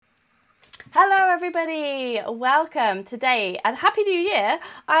everybody. Welcome today and Happy New Year.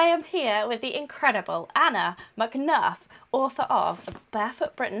 I am here with the incredible Anna McNuff, author of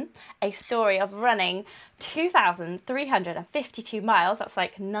Barefoot Britain, a story of running 2,352 miles, that's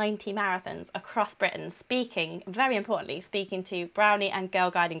like 90 marathons across Britain, very importantly, speaking to Brownie and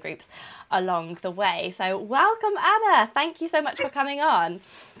Girl Guiding groups along the way. So welcome, Anna. Thank you so much for coming on.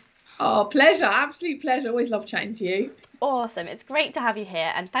 Oh, pleasure. Absolute pleasure. Always love chatting to you. Awesome. It's great to have you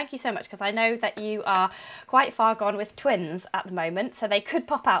here, and thank you so much, because I know that you are quite far gone with twins at the moment, so they could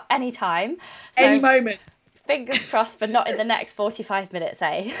pop out any time. So Any moment. fingers crossed, but not in the next 45 minutes,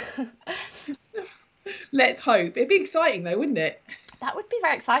 eh? Let's hope. It'd be exciting though, wouldn't it? That would be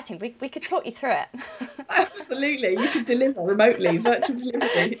very exciting. We could talk you through it. Absolutely. You could deliver remotely, virtual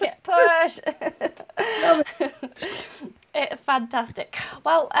delivery. Yeah, push. Love it. It's fantastic.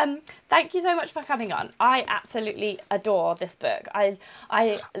 Well, thank you so much for coming on. I absolutely adore this book. I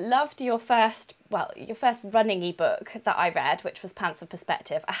loved your first running ebook that I read, which was Pants of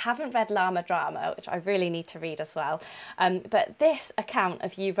Perspective. I haven't read Llama Drama, which I really need to read as well. But this account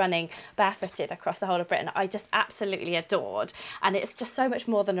of you running barefooted across the whole of Britain, I just absolutely adored. And it's just so much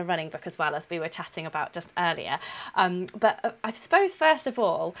more than a running book as well, as we were chatting about just earlier. But I suppose, first of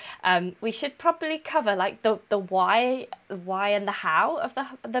all, we should probably cover like the why and the how of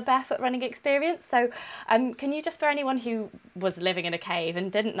the barefoot running experience. So can you, just for anyone who was living in a cave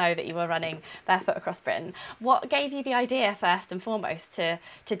and didn't know that you were running barefoot across Britain, what gave you the idea first and foremost to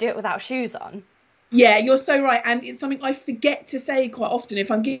do it without shoes on? Yeah, you're so right. And it's something I forget to say quite often.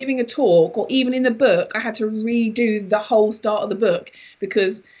 If I'm giving a talk or even in the book, I had to redo the whole start of the book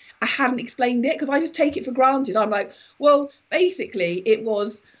because I hadn't explained it, because I just take it for granted. I'm like, well, basically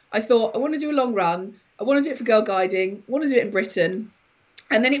I thought I want to do a long run. I want to do it for Girl Guiding. I want to do it in Britain.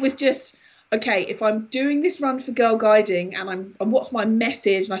 And then it was just, okay, if I'm doing this run for Girl Guiding and what's my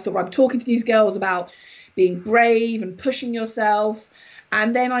message? And I thought, well, I'm talking to these girls about being brave and pushing yourself.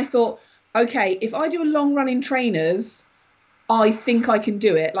 And then I thought, okay, if I do a long run in trainers, I think I can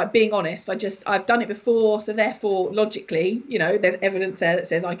do it. Like, being honest, I've done it before. So therefore, logically, there's evidence there that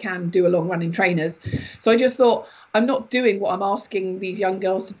says I can do a long run in trainers. So I just thought, I'm not doing what I'm asking these young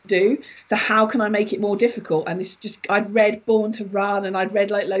girls to do. So how can I make it more difficult? And I'd read Born to Run, and I'd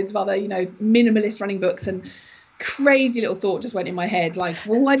read like loads of other, minimalist running books, and crazy little thought just went in my head, like,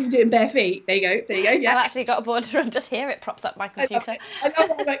 well, why do you do it in bare feet? There you go. Yeah, I've actually got a Born to Run just here. It props up my computer. I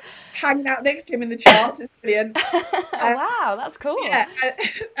love it. Like hanging out next to him in the charts. It's brilliant. Wow, that's cool. Yeah.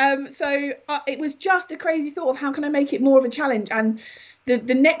 So it was just a crazy thought of how can I make it more of a challenge. And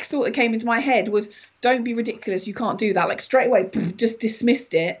the next thought that came into my head was, don't be ridiculous. You can't do that. Like, straight away, just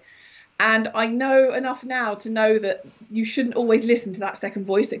dismissed it. And I know enough now to know that you shouldn't always listen to that second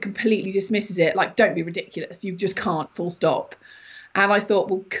voice that completely dismisses it. Like, don't be ridiculous. You just can't, full stop. And I thought,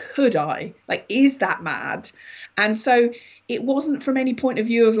 well, could I? Like, is that mad? And so it wasn't from any point of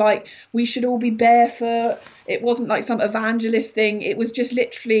view of like, we should all be barefoot. It wasn't like some evangelist thing. It was just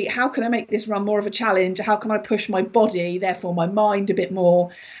literally, how can I make this run more of a challenge? How can I push my body, therefore my mind, a bit more?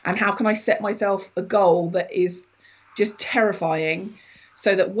 And how can I set myself a goal that is just terrifying,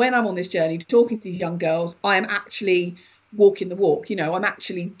 so that when I'm on this journey talking to these young girls, I am actually walking the walk. I'm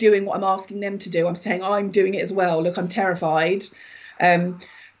actually doing what I'm asking them to do. I'm saying, I'm doing it as well. Look, I'm terrified.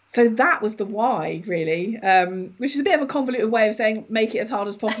 So that was the why, really, which is a bit of a convoluted way of saying make it as hard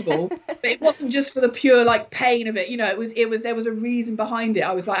as possible. But it wasn't just for the pure like pain of it. There was a reason behind it.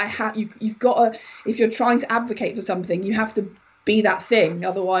 I was like, you've got to, if you're trying to advocate for something, you have to be that thing.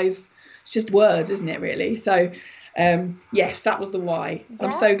 Otherwise, it's just words, isn't it, really? So yes, that was the why. Yeah.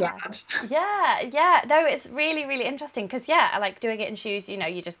 I'm so glad. Yeah, no, it's really, really interesting, because I like doing it in shoes.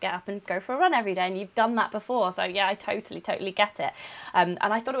 You just get up and go for a run every day, and you've done that before, so yeah, I totally get it. And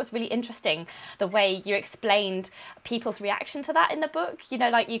I thought it was really interesting the way you explained people's reaction to that in the book.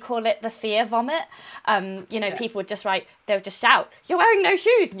 Like, you call it the fear vomit. People would just they would just shout, "You're wearing no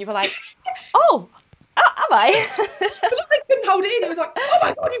shoes," and you were like, "Oh, am I?" I couldn't hold it in. It was like, oh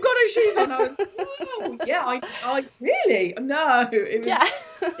my god, you've got no shoes on. I was, oh yeah, I really no. It was,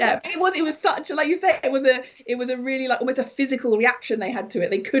 yeah. It was such a, like you said, it was a really like almost a physical reaction they had to it.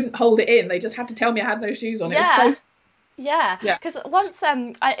 They couldn't hold it in. They just had to tell me I had no shoes on. It was so. Yeah, because once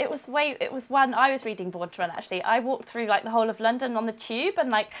it was when I was reading Born to Run, actually, I walked through like the whole of London on the tube, and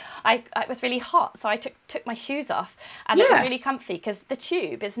like it was really hot, so I took my shoes off, and it was really comfy, because the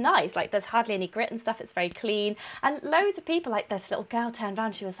tube is nice, like there's hardly any grit and stuff, it's very clean, and loads of people, like this little girl turned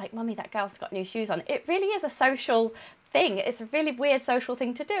around, she was like, "Mummy, that girl's got new shoes on." It really is a social thing. It's a really weird social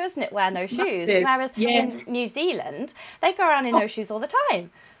thing to do, isn't it? Wear no shoes. Whereas in New Zealand, they go around in no shoes all the time.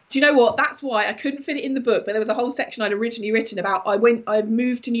 Do you know what? That's why I couldn't fit it in the book, but there was a whole section I'd originally written about. I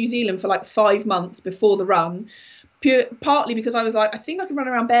moved to New Zealand for like 5 months before the run, partly because I was like, I think I can run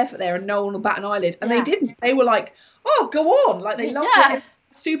around barefoot there and no one will bat an eyelid. And they didn't. They were like, oh, go on. Like, they loved it.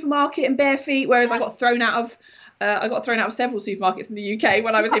 Supermarket and bare feet, whereas I got thrown out of several supermarkets in the UK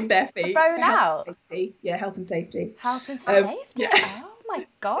when I was in bare feet. Thrown out? Yeah, health and safety. Health and safety? Yeah. Oh my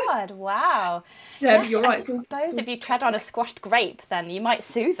God, wow. Yeah, you're right. I suppose if you tread on a squashed grape, then you might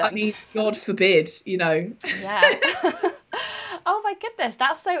sue them. I mean, God forbid, you know. Yeah. Oh my goodness,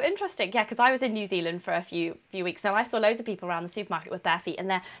 that's so interesting. Yeah, because I was in New Zealand for a few weeks and I saw loads of people around the supermarket with bare feet, and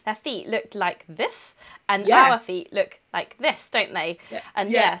their feet looked like this, and our feet look like this, don't they? Yeah.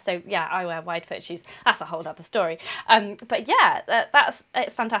 And so I wear wide-foot shoes. That's a whole other story. But yeah,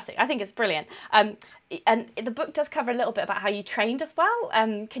 it's fantastic. I think it's brilliant. And the book does cover a little bit about how you trained as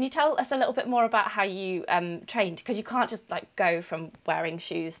well. Can you tell us a little bit more about how you trained? Because you can't just like go from wearing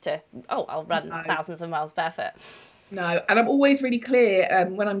shoes to, I'll run thousands of miles barefoot. No, and I'm always really clear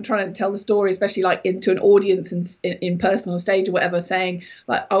when I'm trying to tell the story, especially like into an audience and in person on stage or whatever, saying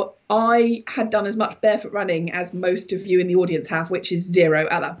like, I had done as much barefoot running as most of you in the audience have, which is 0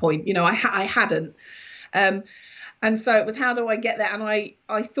 at that point. You know, I hadn't. And so it was, how do I get there? And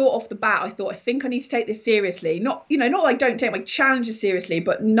I thought off the bat, I think I need to take this seriously. Not that I don't take my challenges seriously,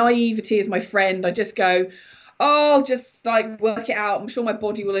 but naivety is my friend. I just go, I'll just like work it out. I'm sure my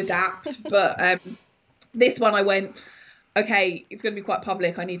body will adapt. But this one I went, okay, it's going to be quite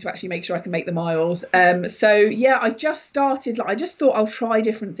public. I need to actually make sure I can make the miles. So yeah, I just started, I just thought I'll try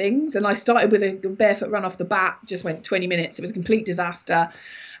different things. And I started with a barefoot run off the bat, just went 20 minutes. It was a complete disaster.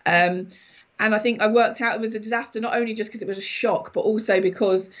 And I think I worked out it was a disaster, not only just because it was a shock, but also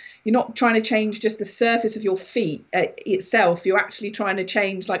because you're not trying to change just the surface of your feet itself. You're actually trying to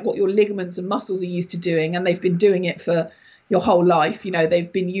change like what your ligaments and muscles are used to doing. And they've been doing it for your whole life. You know,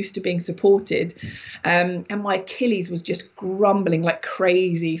 they've been used to being supported. And my Achilles was just grumbling like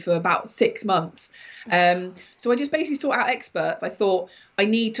crazy for about 6 months. So I just basically sought out experts. I thought I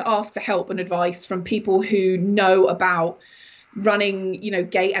need to ask for help and advice from people who know about running, you know,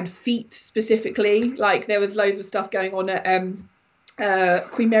 gait and feet specifically. Like there was loads of stuff going on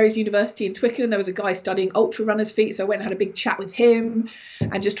at Queen Mary's University in Twickenham. There was a guy studying ultra runners' feet, so I went and had a big chat with him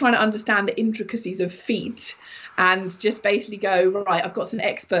and just trying to understand the intricacies of feet, and just basically go, right, I've got some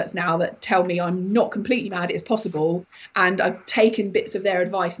experts now that tell me I'm not completely mad, it's possible, and I've taken bits of their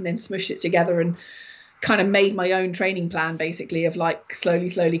advice and then smushed it together and kind of made my own training plan, basically, of like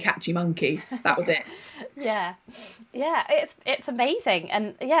slowly catchy monkey. That was it. Yeah, it's amazing.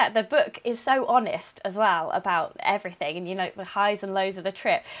 And yeah, the book is so honest as well about everything, and you know, the highs and lows of the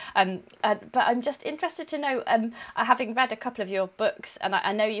trip. But I'm just interested to know, having read a couple of your books, and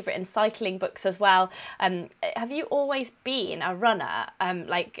I know you've written cycling books as well, have you always been a runner?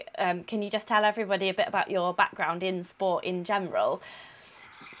 Can you just tell everybody a bit about your background in sport in general?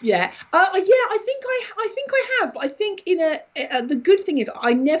 Yeah, I think I have. But I think the good thing is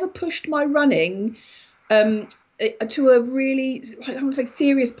I never pushed my running to a really, I don't want to say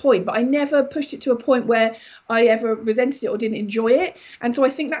serious point, but I never pushed it to a point where I ever resented it or didn't enjoy it. And so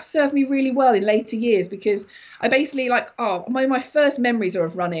I think that served me really well in later years, because I basically my first memories are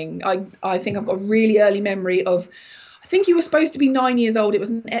of running. I think I've got a really early memory of, I think you were supposed to be 9 years old. It was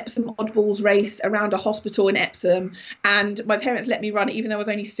an Epsom oddballs race around a hospital in Epsom, and my parents let me run it even though I was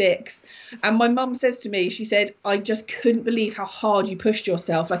only 6. And my mum says to me, she said, I just couldn't believe how hard you pushed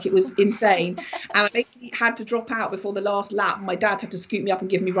yourself. Like, it was insane. And I basically had to drop out before the last lap. My dad had to scoop me up and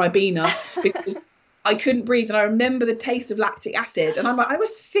give me Ribena because I couldn't breathe. And I remember the taste of lactic acid. And I'm like, I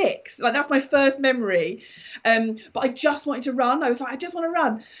was 6. Like, that's my first memory. But I just wanted to run. I was like, I just want to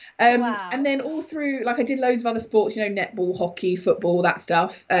run. Wow. And then all through, like, I did loads of other sports, you know, netball, hockey, football, that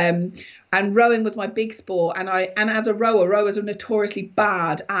stuff. And rowing was my big sport. And as a rower, rowers are notoriously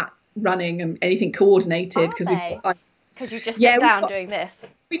bad at running and anything coordinated, because you just sit down doing this.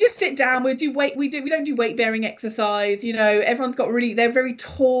 We just sit down. We don't do weight bearing exercise. You know, everyone's got they're very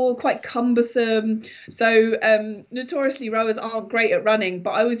tall, quite cumbersome. So notoriously rowers aren't great at running,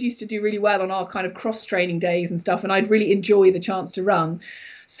 but I always used to do really well on our kind of cross training days and stuff. And I'd really enjoy the chance to run.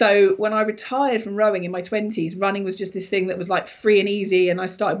 So when I retired from rowing in my 20s, running was just this thing that was like free and easy. And I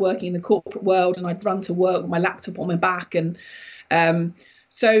started working in the corporate world, and I'd run to work with my laptop on my back. And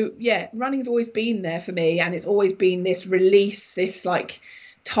so yeah, running's always been there for me, and it's always been this release, this like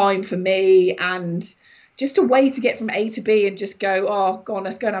time for me, and just a way to get from A to B and just go, oh, go on,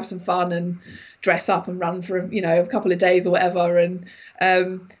 let's go and have some fun and dress up and run for, you know, a couple of days or whatever. And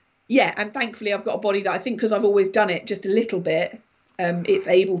and thankfully I've got a body that I think, because I've always done it just a little bit, it's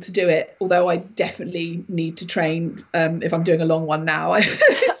able to do it, although I definitely need to train if I'm doing a long one now.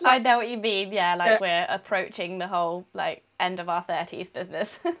 I know what you mean. Yeah, like we're approaching the whole like end of our 30s business.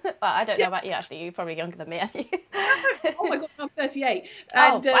 Well, I don't know about you actually. You're probably younger than me, aren't you? Oh my God, I'm 38.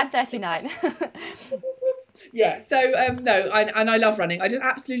 And, I'm 39. Yeah, so no, I love running. I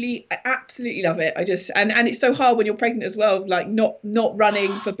absolutely love it. I just and it's so hard when you're pregnant as well, like not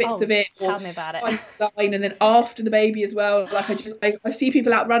running for bits of it. Tell me about it. Line, and then after the baby as well. Like I see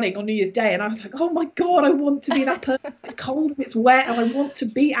people out running on New Year's Day, and I was like, oh my God, I want to be that person. It's cold and it's wet, and I want to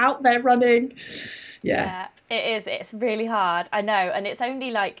be out there running. Yeah. It is. It's really hard. I know. And it's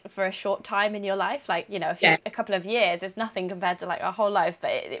only like for a short time in your life, like, you know, a couple of years is nothing compared to like our whole life, but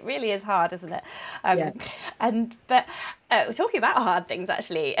it really is hard, isn't it? But talking about hard things,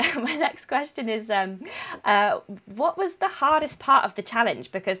 actually, my next question is, what was the hardest part of the challenge?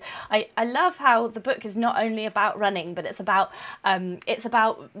 Because I love how the book is not only about running, but it's about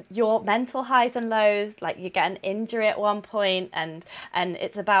your mental highs and lows. Like you get an injury at one point, and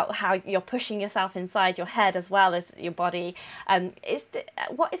it's about how you're pushing yourself inside your head as well as your body.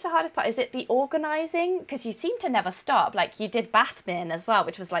 What is the hardest part? Is it the organising? Because you seem to never stop. Like you did Bathmin as well,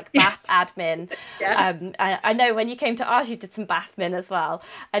 which was like bath admin. I know when you came to ours, you did some Bathmin as well,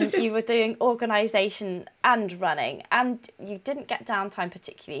 and you were doing organisation and running, and you didn't get downtime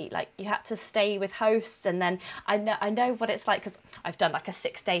particularly. Like you had to stay with hosts, and then I know what it's like because I've done like a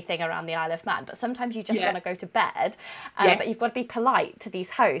 6-day thing around the Isle of Man, but sometimes you just want to go to bed, but you've got to be polite to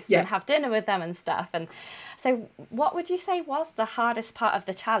these hosts and have dinner with them and stuff. And so what would you say was the hardest part of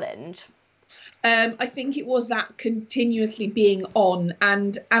the challenge? I think it was that continuously being on,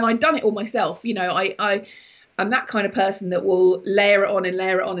 and I'd done it all myself. You know, I'm that kind of person that will layer it on and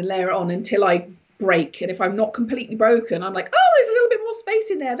layer it on and layer it on until I break. And if I'm not completely broken, I'm like, oh, there's a little bit more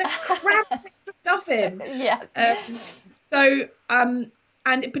space in there. Let's cram extra stuff in. Yes. But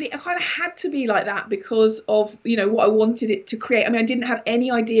it kind of had to be like that because of, you know, what I wanted it to create. I mean, I didn't have any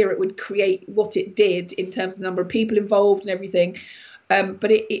idea it would create what it did in terms of the number of people involved and everything.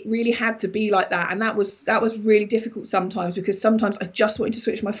 But it really had to be like that. And that was really difficult sometimes, because sometimes I just wanted to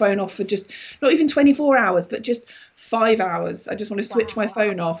switch my phone off for just not even 24 hours, but just 5 hours. I just want to switch my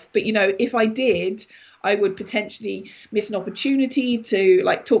phone off. But, you know, if I did, I would potentially miss an opportunity to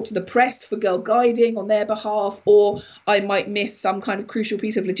like talk to the press for Girl Guiding on their behalf, or I might miss some kind of crucial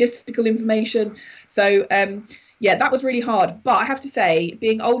piece of logistical information. So, that was really hard. But I have to say,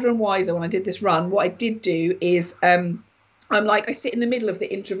 being older and wiser when I did this run, what I did do is I sit in the middle of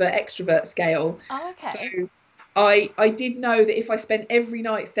the introvert extrovert scale. Oh, okay. So I did know that if I spent every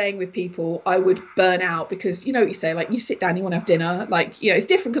night staying with people, I would burn out, because, you know what you say, like you sit down, you want to have dinner, like, you know, it's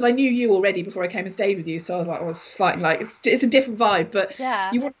different because I knew you already before I came and stayed with you. So I was like, oh, it's fine. Like it's a different vibe, but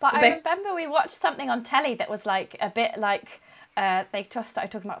but I remember we watched something on telly that was like a bit like, they just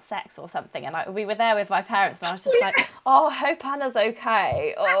started talking about sex or something, and we were there with my parents, and I was just like, oh, I hope Anna's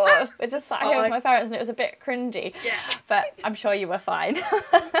okay, or we're just sat here with my parents, and it was a bit cringy, but I'm sure you were fine.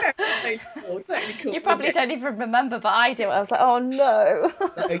 Totally cool. You probably don't even remember, but I do. I was like, oh no.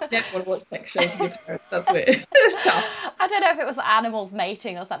 No, you never want to watch sex shows with your parents. That's weird. It's tough. I don't know if it was animals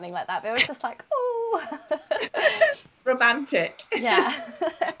mating or something like that, but it was just like, oh. Romantic. Yeah.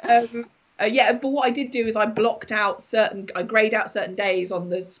 But what I did do is I grayed out certain days on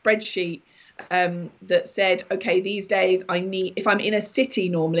the spreadsheet that said, okay, these days if I'm in a city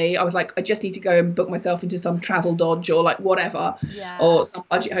normally, I was like, I just need to go and book myself into some Travel Dodge or like whatever, or some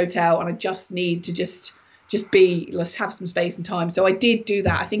budget hotel, and I just need to just let's have some space and time. So I did do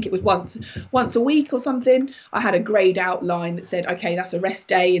that. I think it was once a week or something. I had a grayed out line that said, okay, that's a rest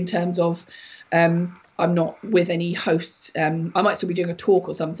day in terms of I'm not with any hosts. I might still be doing a talk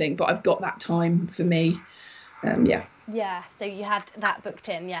or something, but I've got that time for me. Yeah, so you had that booked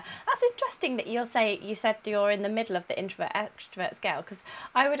in. Yeah, that's interesting that you said you're in the middle of the introvert extrovert scale, because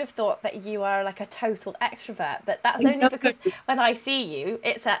I would have thought that you are like a total extrovert, but that's only because when I see you,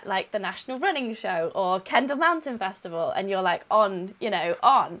 it's at like the National Running Show or Kendal Mountain Festival, and you're like on. No.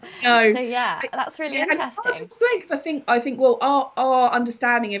 So yeah, that's really interesting. It's hard to explain, because I think well, our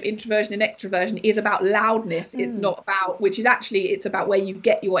understanding of introversion and extroversion is about loudness. It's not about, which is actually, it's about where you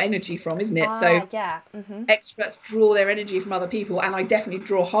get your energy from, isn't it? Extroverts draw their energy from other people, and I definitely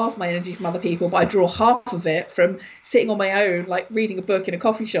draw half my energy from other people, but I draw half of it from sitting on my own, like reading a book in a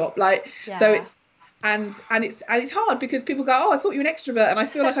coffee shop, so it's and it's hard because people go, oh, I thought you were an extrovert, and I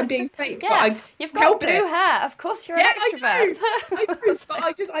feel like I'm being fake. But you've got blue hair, of course you're an extrovert. I do,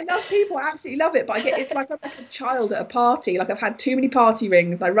 but I love people, I absolutely love it, but it's like I'm like a child at a party. Like I've had too many party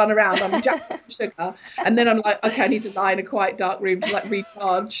rings, and I run around, I'm Jack Sugar, and then I'm like, okay, I need to lie in a quiet dark room to like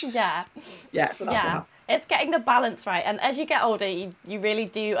recharge. So that's what. It's getting the balance right. And as you get older, you really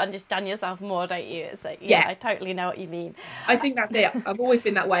do understand yourself more, don't you? It's like, yeah, I totally know what you mean. I think that's it. I've always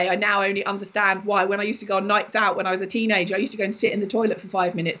been that way. I now only understand why when I used to go on nights out when I was a teenager, I used to go and sit in the toilet for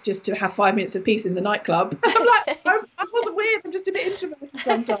 5 minutes just to have 5 minutes of peace in the nightclub. I'm like, I wasn't weird. I'm just a bit introverted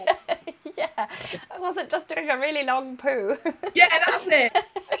sometimes. Yeah, I wasn't just doing a really long poo. Yeah, that's it.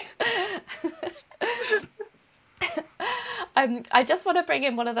 I just want to bring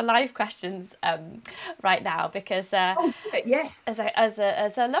in one of the live questions right now because yes, as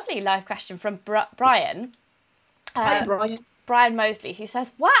a lovely live question from Brian. Hi, Brian. Brian Mosley, who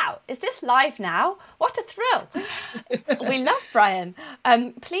says, "Wow, is this live now? What a thrill!" We love Brian.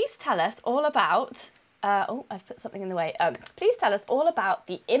 Please tell us all about. I've put something in the way. Please tell us all about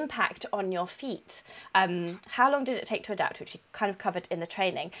the impact on your feet. How long did it take to adapt, which you kind of covered in the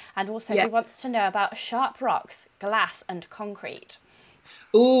training? And also he wants to know about sharp rocks, glass and concrete.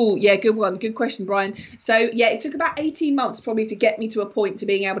 Oh, yeah, good one. Good question, Brian. So, yeah, it took about 18 months probably to get me to a point to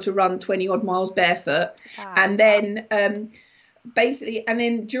being able to run 20 odd miles barefoot. Wow. And then and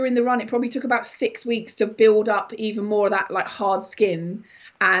then during the run, it probably took about 6 weeks to build up even more of that like hard skin.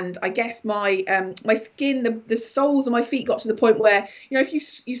 And I guess my skin, the soles of my feet got to the point where, you know, if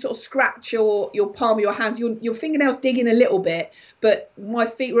you sort of scratch your palm of your hands, your fingernails dig in a little bit. But my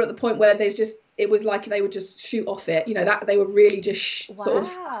feet were at the point where it was like they would just shoot off it. You know, that they were really just sort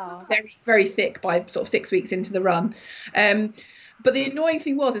of very, very thick by sort of 6 weeks into the run. But the annoying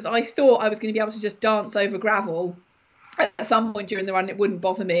thing is I thought I was going to be able to just dance over gravel at some point during the run. It wouldn't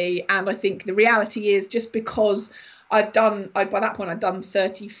bother me. And I think the reality is just because by that point I'd done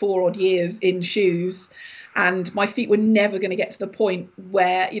 34 odd years in shoes, and my feet were never going to get to the point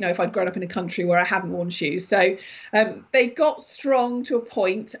where, you know, if I'd grown up in a country where I hadn't worn shoes. So they got strong to a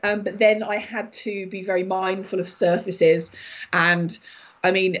point, but then I had to be very mindful of surfaces. And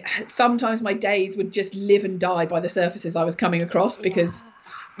I mean, sometimes my days would just live and die by the surfaces I was coming across, because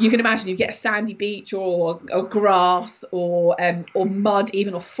you can imagine you get a sandy beach or grass or mud,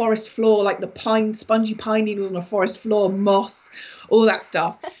 even, or forest floor, like the spongy pine needles on a forest floor, moss, all that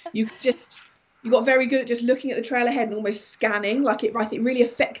stuff. You got very good at just looking at the trail ahead and almost scanning. I think it really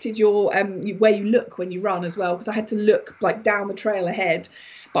affected your where you look when you run as well, because I had to look like down the trail ahead.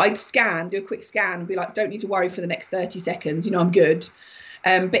 But I'd do a quick scan and be like, don't need to worry for the next 30 seconds, you know, I'm good.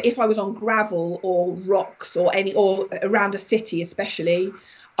 But if I was on gravel or rocks or around a city especially,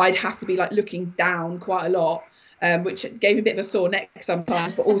 I'd have to be like looking down quite a lot, which gave me a bit of a sore neck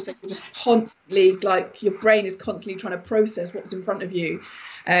sometimes, but also you're just constantly, like, your brain is constantly trying to process what's in front of you.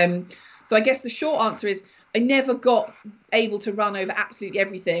 So I guess the short answer is I never got able to run over absolutely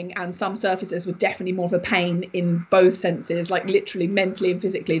everything, and some surfaces were definitely more of a pain in both senses, like literally mentally and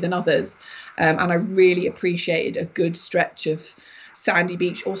physically, than others. And I really appreciated a good stretch of sandy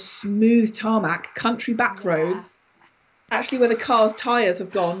beach or smooth tarmac, country back roads, actually where the car's tyres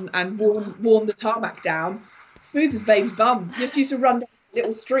have gone and worn the tarmac down. Smooth as baby's bum. Just used to run down a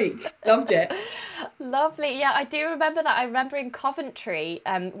little streak. Loved it. Lovely. Yeah, I do remember that. I remember in Coventry,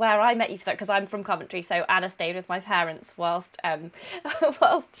 where I met you, because I'm from Coventry, so Anna stayed with my parents whilst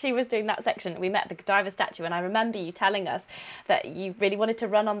she was doing that section. We met at the Godiva statue, and I remember you telling us that you really wanted to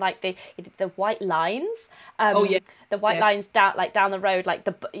run on like the white lines. The white lines down the road,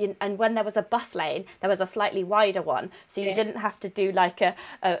 and when there was a bus lane, there was a slightly wider one, so you didn't have to do like a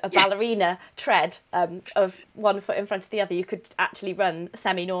ballerina tread of one foot in front of the other. You could actually run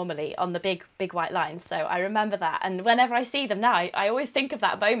semi-normally on the big white lines. So I remember that, and whenever I see them now, I always think of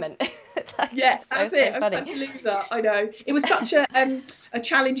that moment. That's it. I'm such a loser. I know. It was such a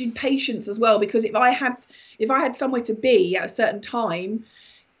challenge in patience as well, because if I had somewhere to be at a certain time,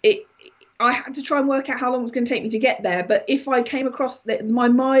 I had to try and work out how long it was going to take me to get there. But if I came across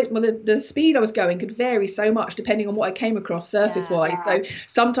the speed I was going could vary so much depending on what I came across surface wise. So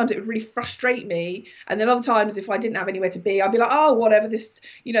sometimes it would really frustrate me. And then other times, if I didn't have anywhere to be, I'd be like, oh, whatever, this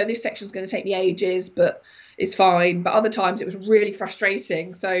section's going to take me ages, but it's fine. But other times it was really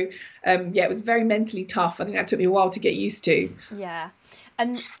frustrating. So it was very mentally tough. I think that took me a while to get used to. Yeah.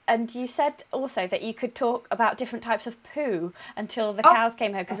 And you said also that you could talk about different types of poo until the cows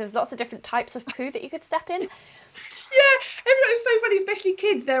came home, because there was lots of different types of poo that you could step in. Yeah, everyone was so funny, especially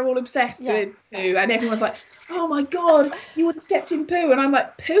kids. They're all obsessed with poo, and everyone's like, oh my God, you would have stepped in poo. And I'm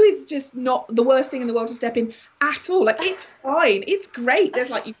like, poo is just not the worst thing in the world to step in at all. Like, it's fine. It's great. There's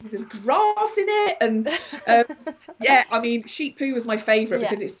grass in it. And I mean, sheep poo was my favourite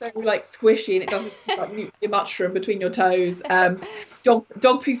because it's so like squishy and it doesn't like nuclear mushroom between your toes.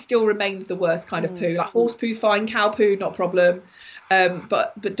 Dog poo still remains the worst kind of poo. Like horse poo's fine, cow poo, not a problem.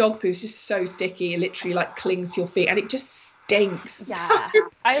 But dog poo is just so sticky. It literally like clings to your feet and it just stinks. Yeah,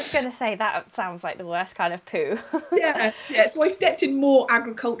 I was going to say that sounds like the worst kind of poo. Yeah. So I stepped in more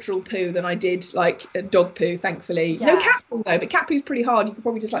agricultural poo than I did like dog poo, thankfully. No Yeah. cat poo though, but cat poo's pretty hard. You could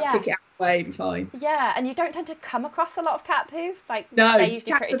probably just like Yeah. kick it out of the way, be fine. Yeah, and you don't tend to come across a lot of cat poo. Like they're No,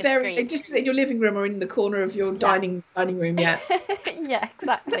 usually cats pretty are very. They discreet. just do it in your living room or in the corner of your dining room. Yeah. Yeah,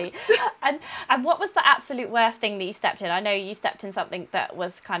 exactly. And what was the absolute worst thing that you stepped in? I know you stepped in something that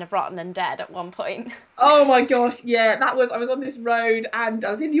was kind of rotten and dead at one point. Oh my gosh, yeah, I was on this road and I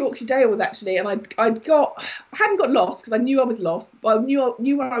was in the Yorkshire Dales actually, and I hadn't got lost because I knew I was lost, but I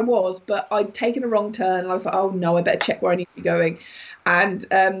knew where I was, but I'd taken a wrong turn and I was like, oh no, I better check where I need to be going, and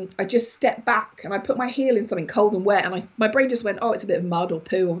I just stepped back and I put my heel in something cold and wet, and my brain just went, oh, it's a bit of mud or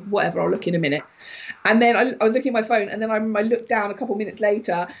poo or whatever, I'll look in a minute, and then I was looking at my phone, and then I looked down a couple of minutes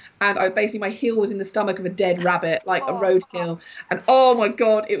later, and my heel was in the stomach of a dead rabbit, like a roadkill, and oh my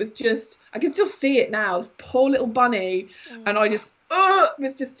god, it was just. I can still see it now. Poor little bunny, and I just, it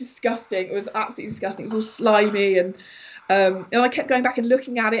was just disgusting. It was absolutely disgusting. It was all slimy, and I kept going back and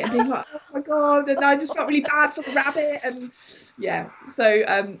looking at it and being like, oh my god, and I just felt really bad for the rabbit, and yeah. So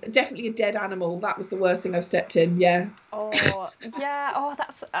definitely a dead animal. That was the worst thing I've stepped in. Yeah. Oh, yeah. Oh,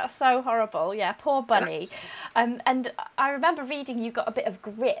 that's so horrible. Yeah, poor bunny. And I remember reading you got a bit of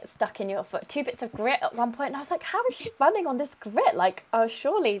grit stuck in your foot, 2 bits of grit at one point, and I was like, how is she running on this grit? Like, oh,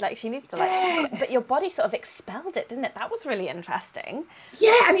 surely, like she needs to but your body sort of expelled it, didn't it? That was really interesting.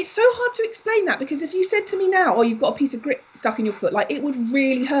 Yeah, and it's so hard to explain that, because if you said to me now, oh, you've got a piece of grit stuck in your foot, like it would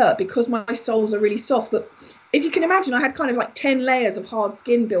really hurt because my soles are really soft. But if you can imagine, I had kind of like 10 layers of hard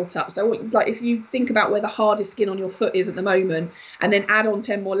skin built up. So like if you think about where the hardest skin on your foot is at the moment and then add on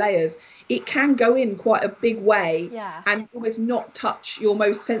 10 more layers, it can go in quite a big way and almost not touch your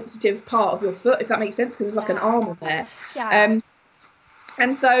most sensitive part of your foot, if that makes sense, because there's like an arm on there.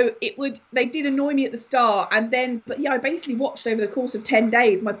 And so they did annoy me at the start, but I basically watched over the course of 10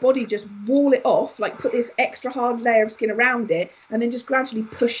 days, my body just wall it off, like put this extra hard layer of skin around it, and then just gradually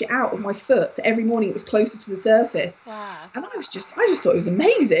push it out of my foot. So every morning it was closer to the surface. Wow. And I just thought it was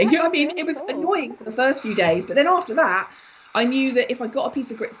amazing. I mean, it was annoying for the first few days, but then after that, I knew that if I got a piece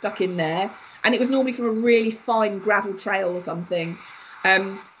of grit stuck in there, and it was normally from a really fine gravel trail or something,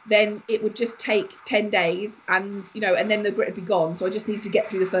 then it would just take 10 days and then the grit would be gone. So I just needed to get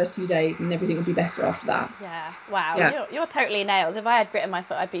through the first few days and everything would be better after that. Yeah. Wow. Yeah. You're totally nails. If I had grit in my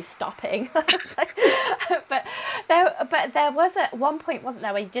foot, I'd be stopping. but there was at one point, wasn't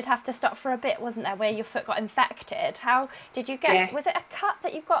there, where you did have to stop for a bit, wasn't there, where your foot got infected? How did you get, was it a cut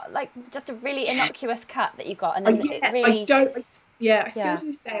that you got, like just a really innocuous cut that you got? And then it really... Still to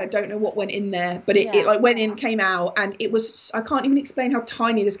this day, I don't know what went in there, but it like went in, came out, and it was, I can't even explain how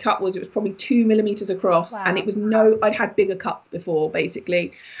tiny this cut was. It was probably 2 millimeters across. Wow. And it was I'd had bigger cuts before,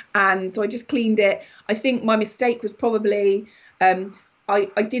 basically. And so I just cleaned it. I think my mistake was probably, I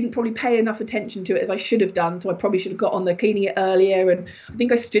didn't probably pay enough attention to it as I should have done. So I probably should have got on the cleaning it earlier. And I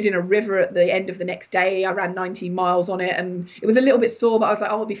think I stood in a river at the end of the next day. I ran 19 miles on it, and it was a little bit sore, but I was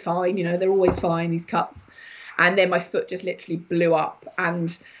like, oh, I'll be fine. They're always fine, these cuts. And then my foot just literally blew up,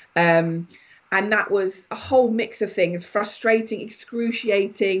 and that was a whole mix of things: frustrating,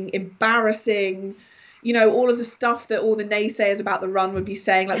 excruciating, embarrassing, all of the stuff that all the naysayers about the run would be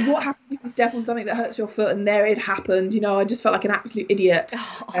saying, like, what happens if you step on something that hurts your foot? And there it happened. I just felt like an absolute idiot.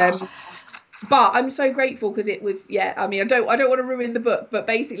 But I'm so grateful, because it was, I mean, I don't want to ruin the book, but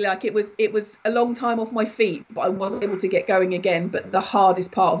basically, like, it was a long time off my feet, but I was able to get going again. But the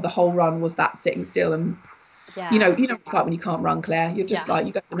hardest part of the whole run was that sitting still and it's like when you can't run, Claire, you're just like,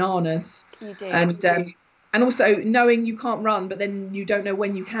 you go bananas. You do. And also knowing you can't run, but then you don't know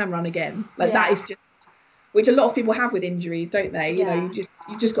when you can run again. Like that is just, which a lot of people have with injuries, don't they? You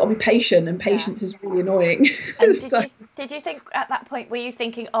just got to be patient, and patience is really annoying. And did you think at that point, were you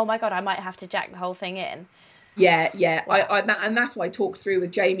thinking, oh my God, I might have to jack the whole thing in? Yeah. And that's why I talked through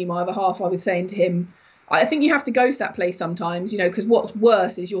with Jamie, my other half. I was saying to him, I think you have to go to that place sometimes, because what's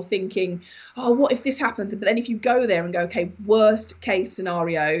worse is you're thinking, oh, what if this happens? But then if you go there and go, okay, worst case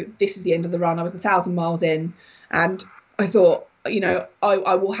scenario, this is the end of the run. I was 1,000 miles in, and I thought,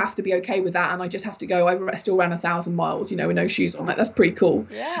 I will have to be okay with that. And I just have to go. I still ran 1,000 miles, with no shoes on. Like, that's pretty cool.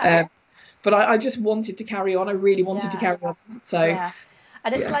 Yeah. But I just wanted to carry on. I really wanted to carry on. So. Yeah.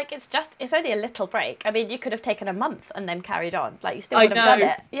 And it's like, it's only a little break. I mean, you could have taken a month and then carried on. Like, you still would have done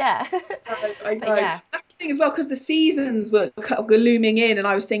it. Yeah. I know. That's the thing as well, because the seasons were looming in, and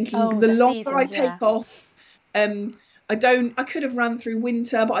I was thinking, the longer I take off, I could have run through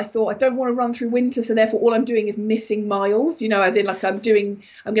winter, but I thought I don't want to run through winter, so therefore all I'm doing is missing miles, as in like I'm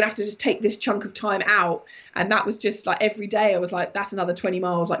gonna have to just take this chunk of time out. And that was just like every day I was like, that's another 20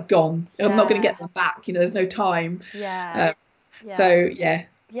 miles like gone. I'm not gonna get them back, there's no time. Yeah. So yeah.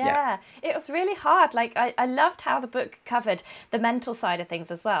 Yeah, it was really hard. Like I loved how the book covered the mental side of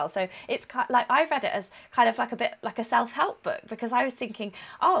things as well. So it's like I read it as kind of like a bit like a self-help book, because I was thinking,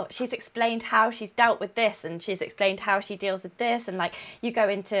 oh, she's explained how she's dealt with this, and she's explained how she deals with this, and like you go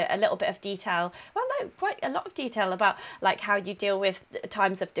into a little bit of detail, well, no, quite a lot of detail about like how you deal with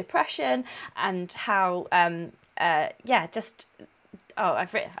times of depression and how just. Oh,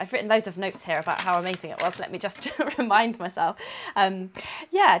 I've written loads of notes here about how amazing it was. Let me just remind myself.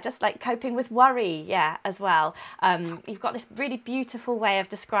 Just like coping with worry, as well. You've got this really beautiful way of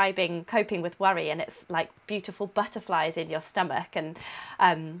describing coping with worry, and it's like beautiful butterflies in your stomach, and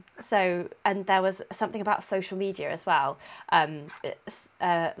there was something about social media as well,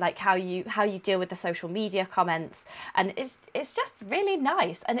 like how you deal with the social media comments, and it's just really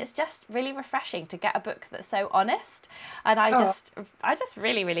nice, and it's just really refreshing to get a book that's so honest, and I just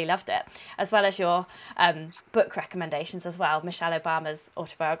really, really loved it, as well as your book recommendations as well, Michelle Obama's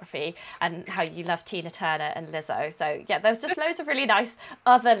autobiography, and how you love Tina Turner and Lizzo. So yeah, there's just loads of really nice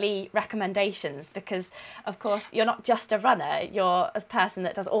otherly recommendations, because of course you're not just a runner, you're a person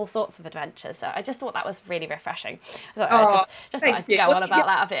that does all sorts of adventures. So I just thought that was really refreshing. So I just thought I'd go on about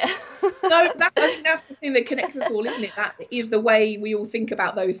that a bit. No, I think that's the thing that connects us all, isn't it? That is the way we all think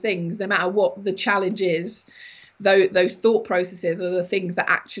about those things, no matter what the challenge is. Those thought processes are the things that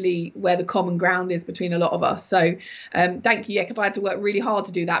actually where the common ground is between a lot of us. So thank you, because I had to work really hard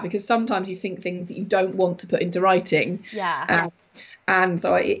to do that, because sometimes you think things that you don't want to put into writing. And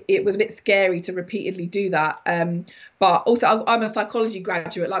so it was a bit scary to repeatedly do that. But also I'm a psychology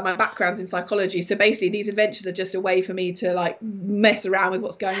graduate, like my background's in psychology. So basically these adventures are just a way for me to like mess around with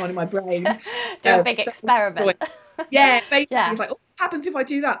what's going on in my brain. Do a big experiment. Yeah, basically it's like, what happens if I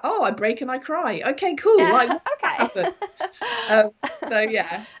do that? Oh, I break and I cry. Okay, cool. Like, okay. I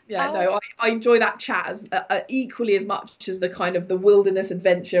enjoy that chat as equally as much as the kind of the wilderness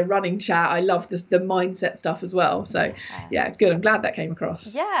adventure running chat. I love the mindset stuff as well. So yeah, good. I'm glad that came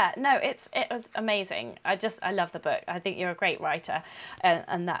across. Yeah, no, it was amazing. I love the book. I think you're a great writer,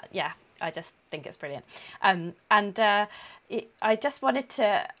 and that I just think it's brilliant. I just wanted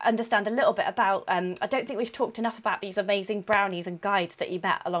to understand a little bit about, I don't think we've talked enough about these amazing brownies and guides that you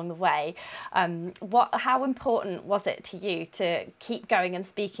met along the way. How important was it to you to keep going and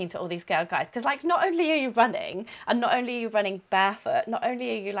speaking to all these girl guides? Because like, not only are you running, and not only are you running barefoot, not only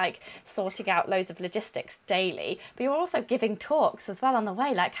are you like sorting out loads of logistics daily, but you're also giving talks as well on the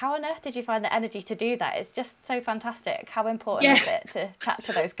way. Like, how on earth did you find the energy to do that? It's just so fantastic. How important is it to chat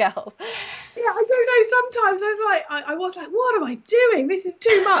to those girls? Yeah, I don't know. Sometimes I was like, what am I doing? This is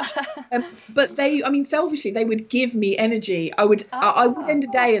too much. But selfishly, they would give me energy. I would end a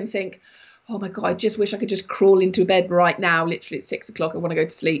day and think, oh my God, I just wish I could just crawl into bed right now. Literally at 6 o'clock, I want to go to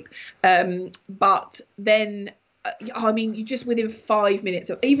sleep. But then, you just within 5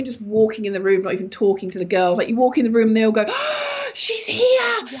 minutes of even just walking in the room, not even talking to the girls, like you walk in the room and they all go, oh, she's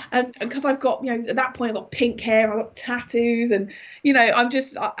here. Yeah. And because I've got, at that point I've got pink hair, I've got tattoos, and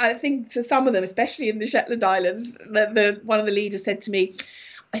I think to some of them, especially in the Shetland Islands, one of the leaders said to me,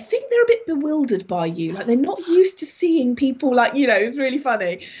 I think they're a bit bewildered by you. Like they're not used to seeing people like, it's really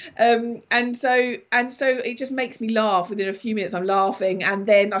funny. And so it just makes me laugh. Within a few minutes, I'm laughing. And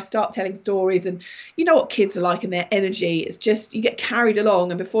then I start telling stories, and you know what kids are like and their energy. It's just, you get carried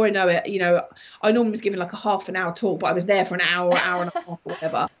along. And before I know it, I normally was given like a half an hour talk, but I was there for an hour and a half or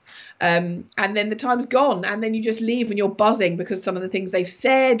whatever. And then the time's gone. And then you just leave when you're buzzing because some of the things they've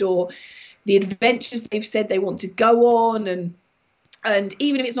said or the adventures they've said they want to go on. And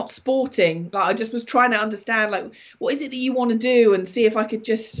even if it's not sporting, like I just was trying to understand, like, what is it that you want to do, and see if I could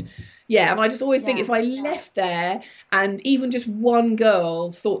just, and I just always think if I left there and even just one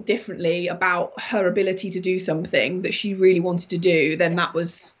girl thought differently about her ability to do something that she really wanted to do, then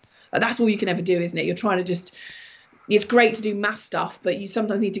that's all you can ever do, isn't it? You're trying to just, it's great to do mass stuff, but you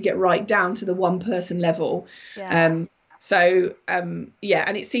sometimes need to get right down to the one person level. And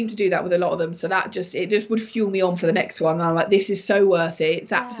it seemed to do that with a lot of them. So it just would fuel me on for the next one. And I'm like, this is so worth it.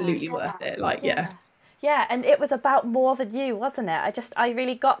 It's absolutely worth it. Like, Yeah, and it was about more than you, wasn't it? I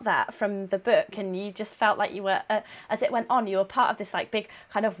really got that from the book, and you just felt like you were, as it went on, you were part of this like big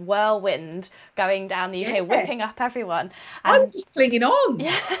kind of whirlwind going down the UK, Yeah, whipping up everyone. I And was just clinging on.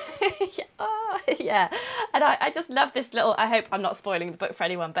 yeah, yeah, oh, yeah. And I just love this little. I hope I'm not spoiling the book for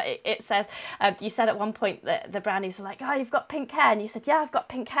anyone, but it says you said at one point that the brownies were like, "Oh, you've got pink hair," and you said, "Yeah, I've got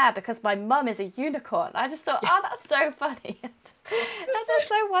pink hair because my mum is a unicorn." I just thought, Yeah. oh, that's so funny. That's just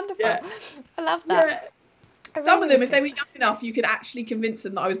so wonderful. Yeah. I love that. Yeah. I Some of really them, if they were young enough, you could actually convince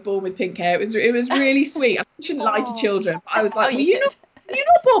them that I was born with pink hair. It was really sweet. I shouldn't lie to Oh. children, but I was like, Oh, you were you should.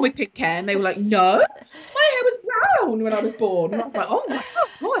 not born with pink hair? And they were like, no, my hair was brown when I was born. And I was like, oh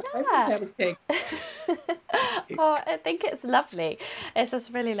wow, my hair was pink. Oh, I think it's lovely. It's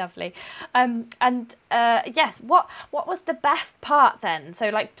just really lovely. Yes, what was the best part then? So,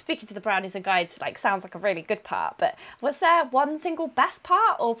 like, speaking to the brownies and guides, like, sounds like a really good part. But was there one single best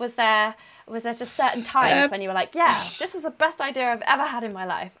part, or was there just certain times when you were like, yeah, this is the best idea I've ever had in my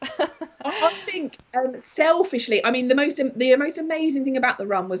life? I think selfishly, I mean, the most amazing thing about the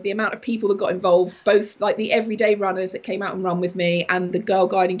run was the amount of people that got involved, both like the everyday runners that came out and run with me and the girl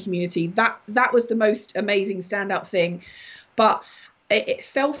guiding community. That was the most amazing standout thing. But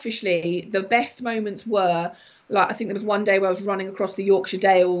selfishly, the best moments were, like, I think there was one day where I was running across the Yorkshire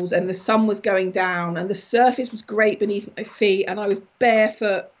Dales and the sun was going down and the surface was great beneath my feet and I was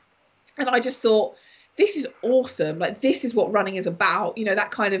barefoot. And I just thought, this is awesome. Like, this is what running is about. You know, that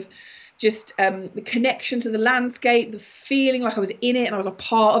kind of just the connection to the landscape, the feeling like I was in it and I was a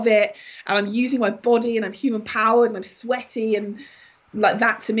part of it. And I'm using my body and I'm human powered and I'm sweaty. And like,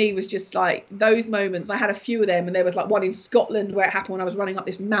 that to me was just like those moments. I had a few of them. And there was like one in Scotland where it happened when I was running up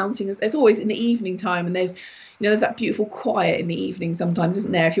this mountain. There's always in the evening time. And there's that beautiful quiet in the evening sometimes,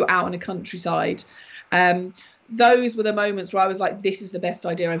 isn't there, if you're out in the countryside. Those were the moments where I was like, this is the best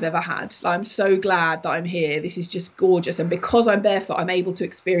idea I've ever had. Like, I'm so glad that I'm here. This is just gorgeous. And because I'm barefoot, I'm able to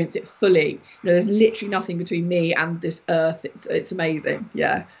experience it fully. There's literally nothing between me and this earth. It's amazing.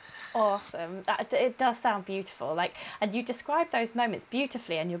 Yeah. Awesome. It does sound beautiful. Like, and you describe those moments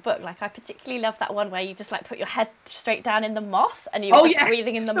beautifully in your book. Like, I particularly love that one where you just like put your head straight down in the moss and you were just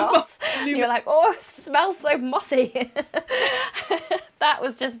breathing in the moss. And you were like, oh, it smells so mossy. That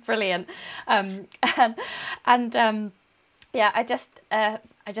was just brilliant. Yeah, I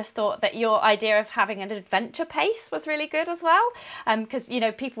just thought that your idea of having an adventure pace was really good as well. Because,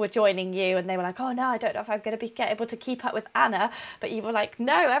 people were joining you and they were like, oh no, I don't know if I'm going to be able to keep up with Anna. But you were like,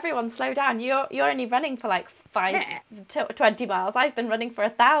 no, everyone slow down. You're only running for like 5 to 20 miles. I've been running for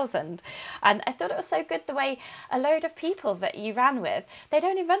 1,000. And I thought it was so good the way a load of people that you ran with, they'd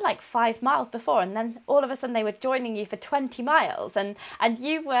only run like 5 miles before. And then all of a sudden they were joining you for 20 miles. And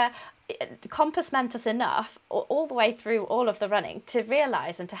you were compass mentis enough all the way through all of the running to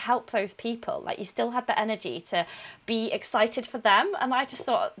realize and to help those people. Like, you still had the energy to be excited for them, and I just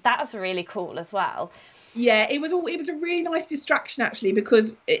thought that was really cool as well. Yeah, it was a really nice distraction actually,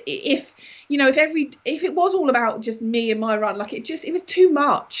 because if it was all about just me and my run, like it was too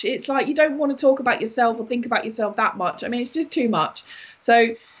much. It's like, you don't want to talk about yourself or think about yourself that much. I mean, it's just too much.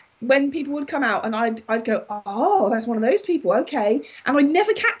 So when people would come out and I'd go, oh, that's one of those people, okay. And I'd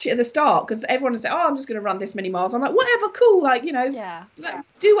never catch it at the start because everyone would say, oh, I'm just going to run this many miles. I'm like, whatever, cool, like,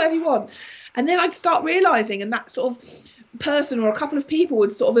 do whatever you want. And then I'd start realising, and that sort of person or a couple of people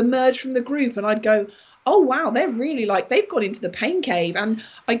would sort of emerge from the group and I'd go, oh wow, they're really like, they've gone into the pain cave, and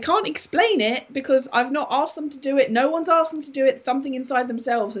I can't explain it because I've not asked them to do it. No one's asked them to do it. Something inside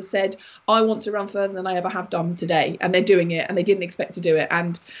themselves has said, I want to run further than I ever have done today, and they're doing it and they didn't expect to do it.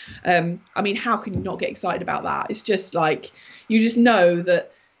 And I mean, how can you not get excited about that? It's just like, you just know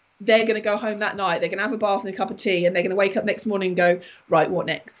that they're going to go home that night, they're going to have a bath and a cup of tea, and they're going to wake up next morning and go, right, what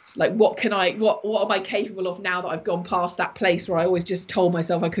next? Like, what am I capable of now that I've gone past that place where I always just told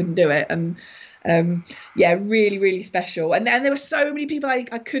myself I couldn't do it? And really, really special. And there were so many people I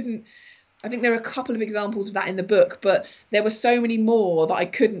couldn't, I think there are a couple of examples of that in the book, but there were so many more that I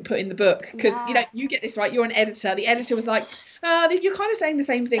couldn't put in the book because, you get this right. You're an editor. The editor was like, you're kind of saying the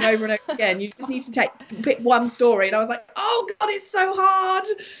same thing over and over again. You just need to pick one story. And I was like, oh God, it's so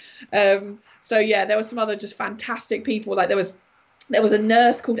hard. So yeah, there were some other just fantastic people. Like there was a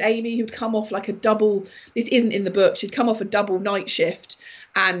nurse called Amy who'd come off like a double, this isn't in the book, she'd come off a double night shift,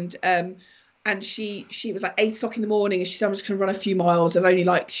 and she was like 8 o'clock in the morning, and she said, I'm just going to run a few miles. Of only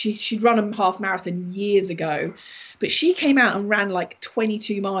like, she'd run a half marathon years ago, but she came out and ran like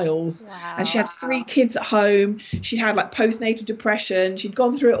 22 miles. Wow. And she had 3 kids at home. She had like postnatal depression. She'd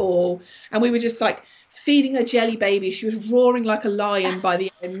gone through it all. And we were just like feeding her jelly baby. She was roaring like a lion by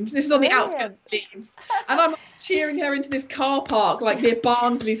the end. This is on the outskirts of Leeds. And I'm cheering her into this car park, like near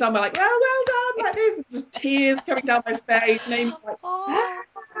Barnsley somewhere, like, well done, like this. just tears coming down my face, and Amy's like, Oh.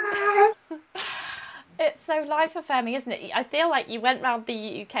 ah. It's so life affirming, isn't it? I feel like you went around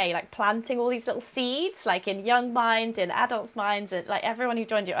the UK like planting all these little seeds, like in young minds, in adults' minds, and like everyone who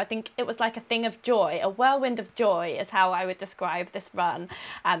joined you. I think it was like a thing of joy, a whirlwind of joy, is how I would describe this run,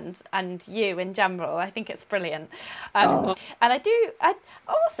 and you in general. I think it's brilliant. Oh. And I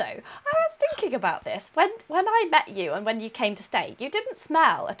also I was thinking about this when I met you and when you came to stay. You didn't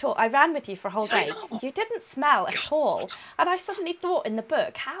smell at all. I ran with you for a whole day. You didn't smell at all, and I suddenly thought in the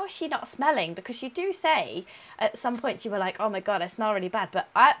book, how is she not smelling? Because you do say at some points you were like, oh my god, I smell really bad, but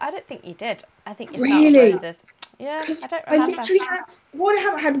I don't think you did. I think you smelled Really? roses. Yeah, I don't I remember.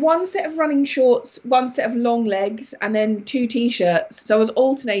 literally had one set of running shorts, one set of long legs, and then 2 t-shirts. So I was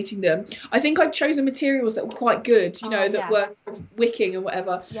alternating them. I think I'd chosen materials that were quite good, that were wicking and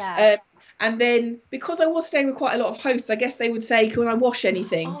whatever. Yeah. And then because I was staying with quite a lot of hosts, I guess they would say, can I wash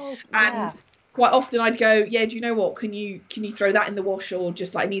anything? Oh, yeah. And quite often I'd go, yeah, do you know what? Can you throw that in the wash, or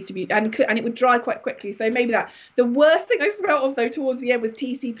just like it needs to be, and it would dry quite quickly. So maybe that. The worst thing I smelled of though towards the end was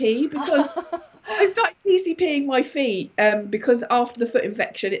TCP, because I started TCPing my feet because after the foot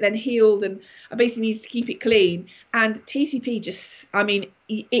infection it then healed, and I basically needed to keep it clean. And TCP just, I mean,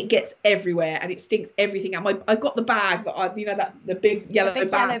 it gets everywhere and it stinks everything out. I got the bag that the big yellow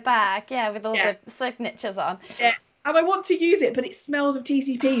bag. Yellow bag, yeah, with all the signatures on. Yeah. And I want to use it, but it smells of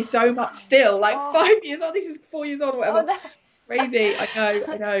TCP so much still. Like 5 years on, this is 4 years on, or whatever. Oh, no. Crazy,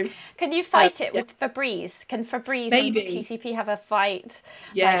 I know. Can you fight it with Febreze? Can Febreze and TCP have a fight?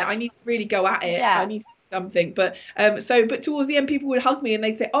 Yeah, I need to really go at it. Yeah. I need to do something. But but towards the end, people would hug me and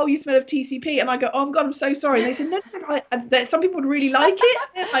they say, "Oh, you smell of TCP," and I go, "Oh my god, I'm so sorry." And they say, "No, some people would really like it."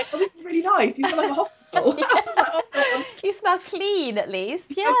 And they're like, "Oh, this is really nice. You smell like a hospital." I was like, "Oh god." You smell clean, at least.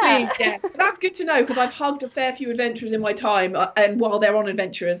 Yeah. But that's good to know, because I've hugged a fair few adventurers in my time, and while they're on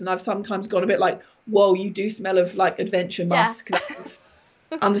adventures, and I've sometimes gone a bit like, "Whoa, you do smell of like adventure musk." Yeah. That's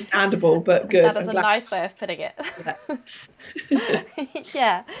understandable, but good. That is a nice way of putting it. Yeah.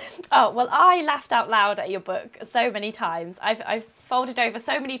 Yeah. Oh, well, I laughed out loud at your book so many times. I've folded over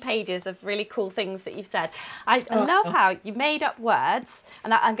so many pages of really cool things that you've said. I love how you made up words,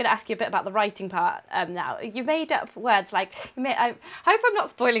 and I'm going to ask you a bit about the writing part now. You made up words like, I hope I'm not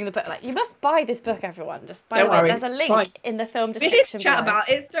spoiling the book. Like, you must buy this book, everyone. Just by the way, there's a link in the film description. We chat about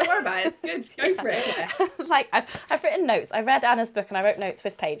it. Don't worry about it. It's good. Go for it. Yeah. Like, I've written notes. I read Anna's book and I wrote notes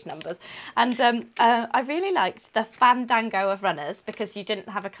with page numbers. And I really liked the fandango of runners, because you didn't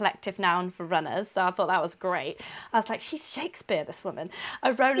have a collective noun for runners. So I thought that was great. I was like, she's Shakespeare, this woman.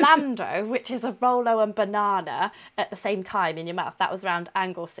 A Rolando, which is a Rolo and banana at the same time in your mouth. That was around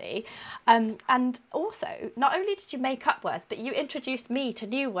Anglesey. And also, not only did you make up words, but you introduced me to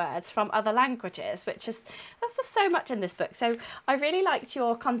new words from other languages, that's just so much in this book. So I really liked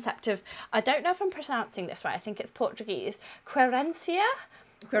your concept of, I don't know if I'm pronouncing this right, I think it's Portuguese, querencia.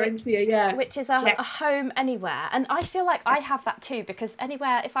 Yeah. Which is a home anywhere. And I feel like I have that too, because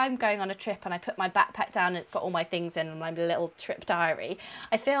anywhere, if I'm going on a trip and I put my backpack down and it's got all my things in and my little trip diary,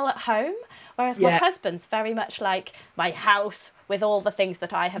 I feel at home. Whereas my husband's very much like, my house with all the things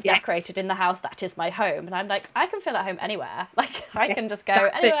that I have decorated in the house, that is my home. And I'm like, I can feel at home anywhere. Like, I can just go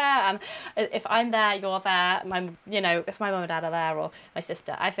anywhere, and if I'm there, you're there. If my mum and dad are there, or my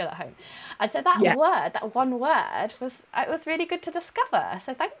sister, I feel at home. And so that one word was really good to discover.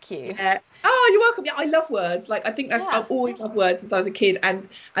 So thank you. Oh, you're welcome. Yeah, I love words. Like, I think I've always loved words since I was a kid, and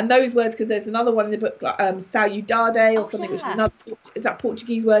those words, because there's another one in the book, like saudade or something, which is another, is that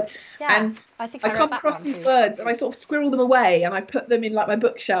Portuguese word? Yeah. And I come across these words and I sort of squirrel them away and I put them in like my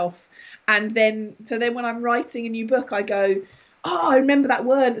bookshelf, and then when I'm writing a new book, I go, oh, I remember that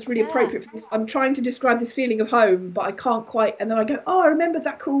word that's really appropriate for this. I'm trying to describe this feeling of home, but I can't quite. And then I go, oh, I remember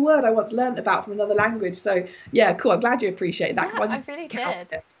that cool word I once learned about from another language. So yeah, cool. I'm glad you appreciate that. Yeah, I really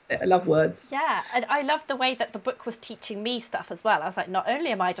did. I love words. Yeah, and I love the way that the book was teaching me stuff as well. I was like, not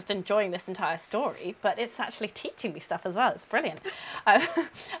only am I just enjoying this entire story, but it's actually teaching me stuff as well. It's brilliant.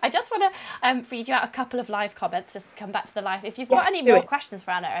 I just want to read you out a couple of live comments, just to come back to the live. If you've got any more questions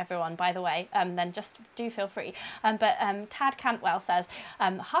for Anna, everyone, by the way, then just do feel free. But Tad Cantwell says,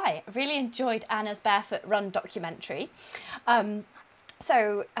 hi, really enjoyed Anna's Barefoot Run documentary.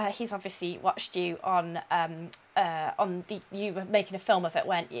 So he's obviously watched you on you were making a film of it,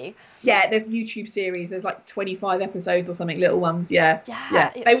 weren't you? Yeah, there's a YouTube series. There's like 25 episodes or something, little ones. Yeah.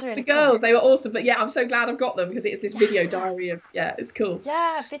 It They was were really the girls. cool. They were awesome. But yeah, I'm so glad I've got them because it's this video diary of, it's cool.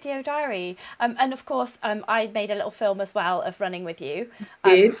 Yeah, video diary. And of course, I made a little film as well of running with you,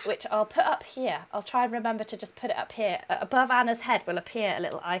 Did. which I'll put up here. I'll try and remember to just put it up here. Above Anna's head will appear a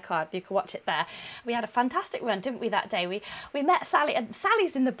little icon. You can watch it there. We had a fantastic run, didn't we, that day? We met Sally, and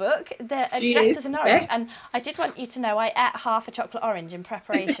Sally's in the book, dressed as an orange. And I did want you to know I ate half a chocolate orange in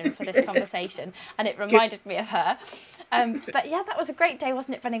preparation for this conversation, and it reminded me of her. But yeah, that was a great day,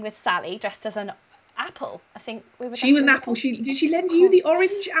 wasn't it, running with Sally, dressed as an apple. I think we were. She was an apple. Did she lend you the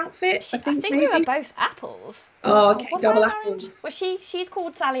orange outfit? I think we were both apples. Oh, okay, double apples. Well, she's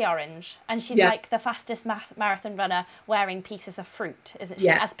called Sally Orange, and she's like the fastest marathon runner wearing pieces of fruit, isn't she?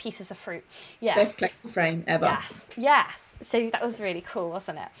 As pieces of fruit. Yeah. Best collector frame ever. Yes. So that was really cool,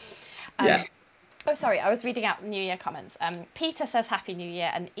 wasn't it? Oh, sorry, I was reading out New Year comments. Peter says Happy New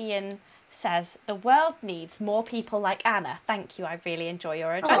Year, and Ian says the world needs more people like Anna. Thank you. I really enjoy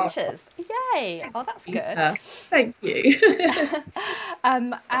your adventures. Yay. Oh, that's good. Thank you.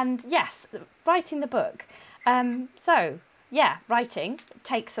 And yes, writing the book. So yeah, writing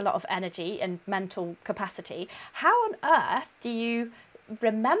takes a lot of energy and mental capacity. How on earth do you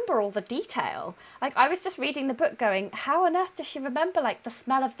remember all the detail? Like, I was just reading the book going, how on earth does she remember like the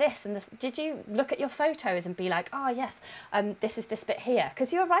smell of this and this? Did you look at your photos and be like, oh yes, this is this bit here?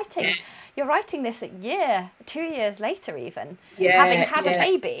 Because you're writing this 2 years later, even having had a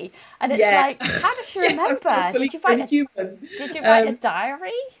baby, and it's like, how does she remember? Did you write a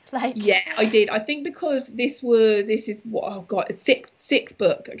diary? Like, yeah, I did. I think because this is sixth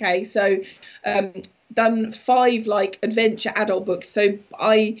book. Okay, so done 5 like adventure adult books. So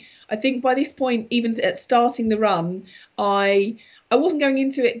I think by this point, even at starting the run, I wasn't going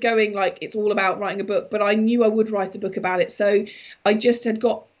into it going like it's all about writing a book, but I knew I would write a book about it. So I just I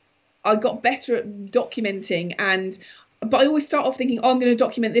got better at documenting, but I always start off thinking, I'm going to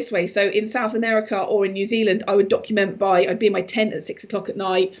document this way. So in South America or in New Zealand, I would document I'd be in my tent at 6 o'clock at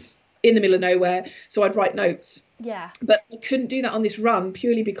night in the middle of nowhere. So I'd write notes. Yeah. But I couldn't do that on this run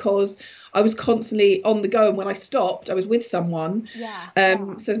purely because I was constantly on the go. And when I stopped, I was with someone. Yeah.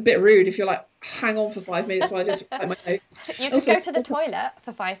 So it's a bit rude if you're like, hang on for 5 minutes while I just write my notes. You could go to the toilet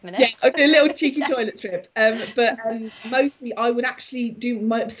for 5 minutes. Yeah, I'd do a little cheeky toilet trip. But mostly I would actually do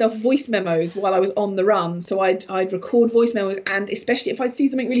myself voice memos while I was on the run. So I'd record voice memos, and especially if I see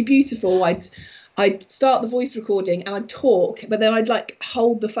something really beautiful, I'd start the voice recording and I'd talk, but then I'd like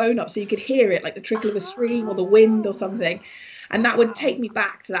hold the phone up so you could hear it, like the trickle of a stream or the wind or something. And that would take me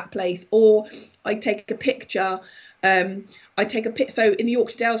back to that place. Or I'd take a picture. So in the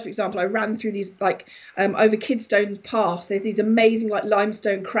Yorkshire Dales, for example, I ran through these like over Kidstone Pass. There's these amazing like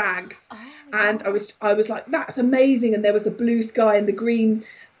limestone crags, and I was like, that's amazing. And there was the blue sky and the green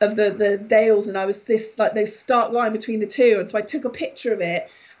of the dales, and I was this like this stark line between the two. And so I took a picture of it,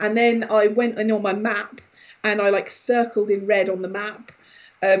 and then I went in on my map and I like circled in red on the map.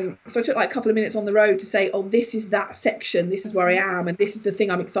 So I took like a couple of minutes on the road to say, oh, this is that section, this is where I am, and this is the thing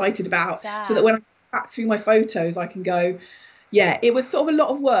I'm excited about. Yeah. So that when I back through my photos, I can go, yeah, it was sort of a lot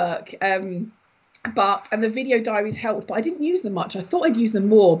of work. And the video diaries helped, but I didn't use them much. I thought I'd use them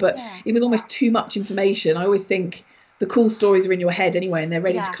more, but it was almost too much information. I always think the cool stories are in your head anyway, and they're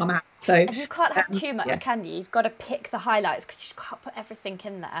ready to come out. So and you can't have too much, can you? You've got to pick the highlights because you can't put everything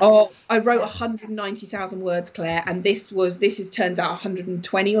in there. Oh, I wrote 190,000 words, Claire, and this turns out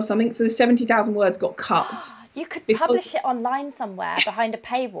 120 or something. So the 70,000 words got cut. You could publish it online somewhere behind a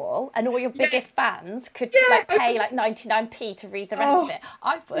paywall, and all your biggest fans could pay like 99p to read the rest of it.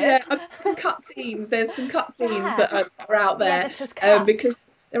 I would. Yeah, some cut scenes. There's some cut scenes that are out there because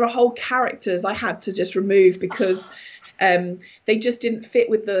there are whole characters I had to just remove because they just didn't fit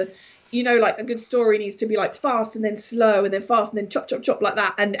with the, like a good story needs to be like fast and then slow and then fast and then chop, chop, chop like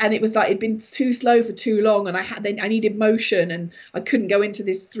that. And it was like, it'd been too slow for too long. And I needed motion, and I couldn't go into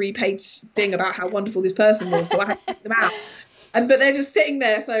this 3-page thing about how wonderful this person was. So I had to take them out. But they're just sitting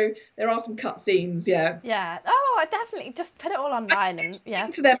there, so there are some cut scenes, yeah. Oh, I definitely just put it all online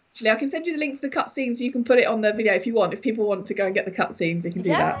and to them actually. I can send you the link to the cut scenes so you can put it on the video if you want. If people want to go and get the cut scenes, you can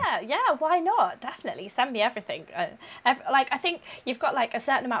do that. Yeah, why not? Definitely send me everything. I think you've got like a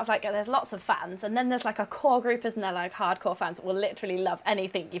certain amount of there's lots of fans, and then there's like a core group, isn't there? Like hardcore fans that will literally love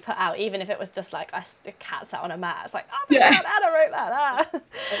anything you put out, even if it was just like a cat sat on a mat. It's like, oh my God, Anna wrote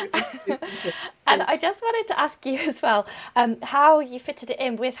that. And I just wanted to ask you as well, how you fitted it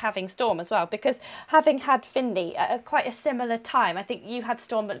in with having Storm as well, because having had Finley at quite a similar time, I think you had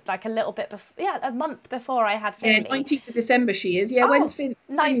Storm like a little bit before, a month before I had Finley. 19th of December she is. Yeah, when's Finley?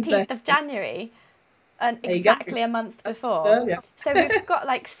 19th of January. exactly a month before. Yeah. So we've got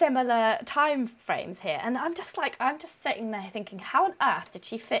like similar time frames here, and I'm just sitting there thinking, how on earth did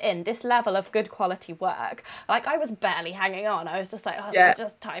she fit in this level of good quality work? Like, I was barely hanging on. I was just like, oh, I'll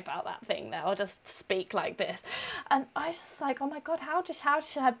just type out that thing now, I'll just speak like this. And I was just like, oh my God, how did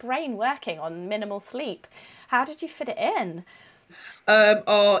her brain working on minimal sleep? How did you fit it in?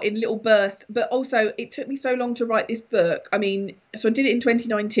 In little bursts. But also, it took me so long to write this book. I mean, so I did it in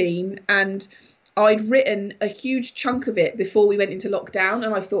 2019, and I'd written a huge chunk of it before we went into lockdown,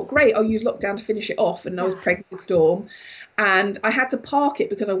 and I thought, great, I'll use lockdown to finish it off. And I was pregnant with Storm, and I had to park it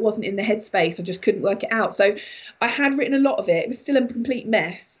because I wasn't in the headspace. I just couldn't work it out. So I had written a lot of it. It was still a complete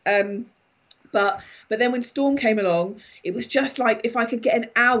mess. But then when Storm came along, it was just like, if I could get an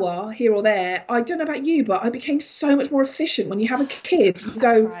hour here or there, I don't know about you, but I became so much more efficient. When you have a kid, you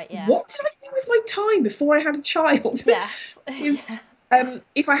go, what did I do with my time before I had a child? Yes.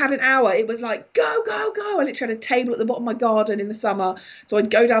 If I had an hour, it was like, go, go, go. I literally had a table at the bottom of my garden in the summer. So I'd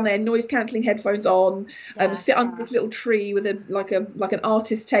go down there, noise cancelling headphones on, sit under this little tree with like an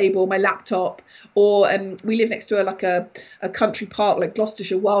artist table, my laptop, or we live next to a country park, like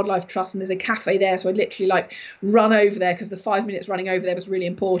Gloucestershire Wildlife Trust, and there's a cafe there. So I'd literally like run over there, because the 5 minutes running over there was really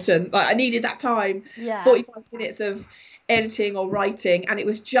important. Like, I needed that time, 45 minutes of editing or writing, and it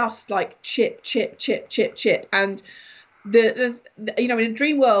was just like chip, chip, chip, chip, chip. And the in a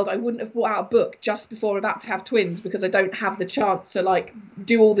dream world, I wouldn't have brought out a book just before I'm about to have twins, because I don't have the chance to like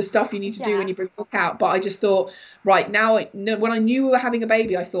do all the stuff you need to do when you bring a book out. But I just thought, right now, when I knew we were having a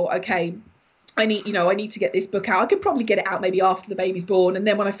baby, I thought, okay, I need to get this book out. I could probably get it out maybe after the baby's born. And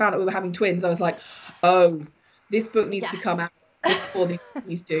then when I found out we were having twins, I was like, oh, this book needs to come out before these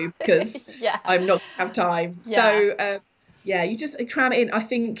babies do, because I'm not gonna have time. So you just cram it in. I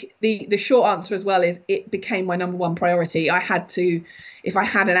think the short answer as well is, it became my number one priority. I had to, if I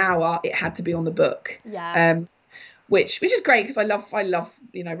had an hour, it had to be on the book. Which is great, because I love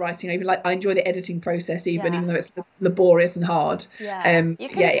writing. I even I enjoy the editing process, even though it's laborious and hard. You can tell.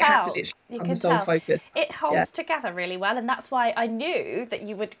 It had to literally become the sole focus. It holds together really well, and that's why I knew that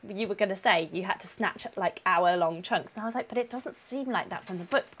you were going to say you had to snatch like hour-long chunks, and I was like, but it doesn't seem like that from the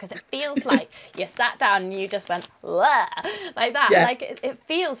book, because it feels like you sat down and you just went like that. Like it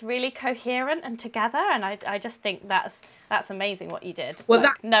feels really coherent and together, and I just think that's amazing what you did. Well,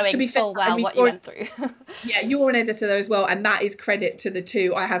 knowing full well what you went through. You're an editor though as well, and that is credit to the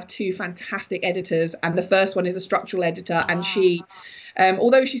two. I have two fantastic editors, and the first one is a structural editor, and she,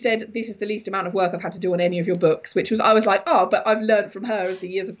 although she said this is the least amount of work I've had to do on any of your books, I was like, oh, but I've learned from her as the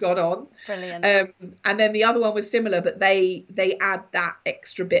years have gone on. Brilliant. And then the other one was similar, but they add that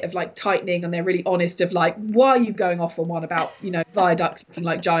extra bit of like tightening, and they're really honest of like, why are you going off on one about viaducts looking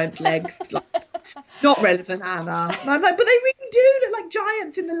like giants' legs? Like, not relevant, Anna. And I'm like, but they really do look like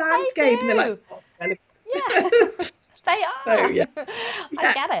giants in the landscape. And they're like, not relevant. Yeah, they are. So,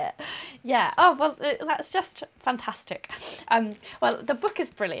 I get it. Yeah. Oh, well, that's just fantastic. Well, the book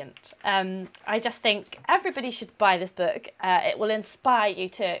is brilliant. I just think everybody should buy this book. It will inspire you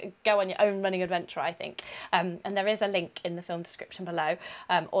to go on your own running adventure, I think. And there is a link in the film description below,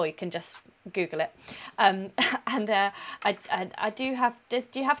 or you can just Google it. And I do have. Do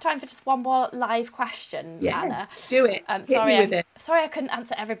you have time for just one more live question, Anna? Do it. Sorry, I couldn't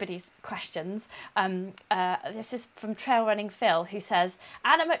answer everybody's questions. This is from Trail Running Phil, who says,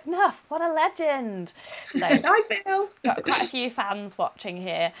 Anna McNuff, what a legend. So, hi, Phil. Got quite a few fans watching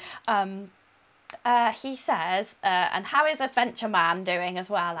here. He says, and how is Adventure Man doing as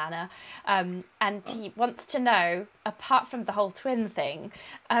well, Anna? And he wants to know, apart from the whole twin thing,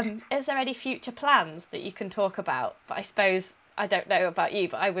 is there any future plans that you can talk about? But I suppose, I don't know about you,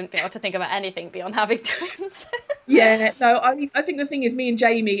 but I wouldn't be able to think about anything beyond having twins. I think the thing is, me and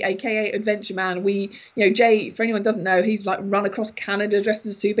Jamie, aka Adventure Man, Jay, for anyone who doesn't know, he's like run across Canada dressed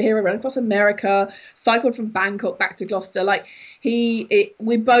as a superhero, run across America, cycled from Bangkok back to Gloucester. Like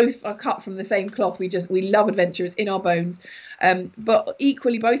we both are cut from the same cloth. We love adventure. It's in our bones. But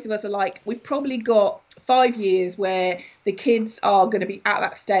equally, both of us are like, we've probably got 5 years where the kids are going to be at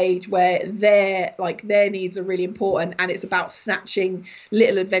that stage where their needs are really important, and it's about snatching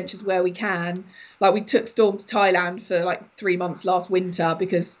little adventures where we can. Like, we took Storm to Thailand for like 3 months last winter,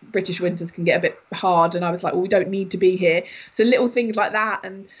 because British winters can get a bit hard, and I was like, well, we don't need to be here. So little things like that.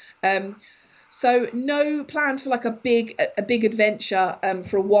 And so no plans for like a big adventure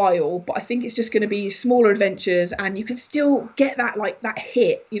for a while, but I think it's just going to be smaller adventures, and you can still get that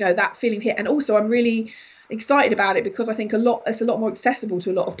hit, that feeling hit. And also, I'm really excited about it because I think it's a lot more accessible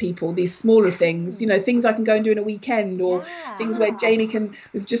to a lot of people, these smaller things, things I can go and do in a weekend, or things where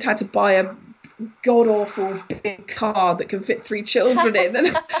we've just had to buy god awful big car that can fit 3 children in,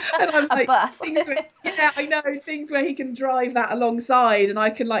 and I'm A like, bus. yeah, I know, things where he can drive that alongside, and I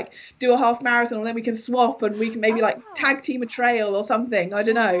can like do a half marathon, and then we can swap, and we can maybe like tag team a trail or something. I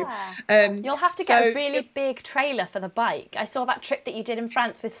don't know. You'll have to get a really big trailer for the bike. I saw that trip that you did in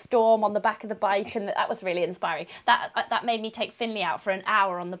France with Storm on the back of the bike, and that was really inspiring. That made me take Finley out for an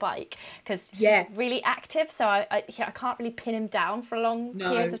hour on the bike because he's really active, so I can't really pin him down for long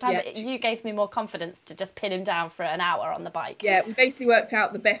periods of time. But you gave me more confidence to just pin him down for an hour on the bike. Yeah, we basically worked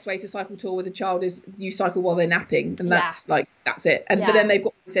out the best way to cycle tour with a child is you cycle while they're napping, and that's it. And but then they've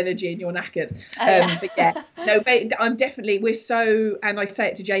got this energy and you're knackered. But yeah, no, I'm definitely, we're so, and I say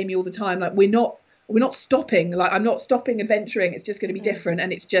it to Jamie all the time, like we're not stopping. Like I'm not stopping adventuring. It's just going to be different,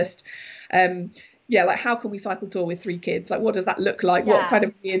 and it's just like how can we cycle tour with 3 kids? Like what does that look like? What kind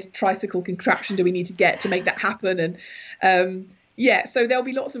of weird tricycle contraption do we need to get to make that happen? And so there'll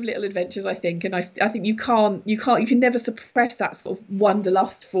be lots of little adventures, I think, and I think you can never suppress that sort of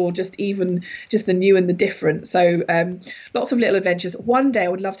wanderlust for just the new and the different. So lots of little adventures. One day I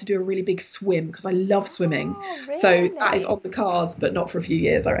would love to do a really big swim because I love swimming. Really? So that is on the cards, but not for a few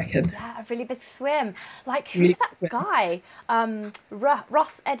years, I reckon. Yeah, a really big swim. Like who's that guy?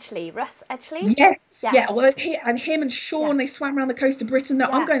 Ross Edgley. Yes. Yeah. Well, him and Sean, they swam around the coast of Britain. No,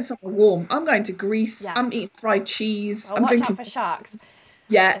 I'm going somewhere warm. I'm going to Greece. I'm eating fried cheese. I'm watch drinking out for sharks.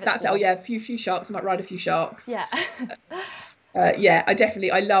 Yeah, that's it. Oh yeah, a few sharks. I might ride a few sharks. Yeah.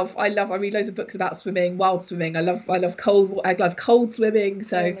 I love. I read loads of books about swimming, wild swimming. I love cold swimming.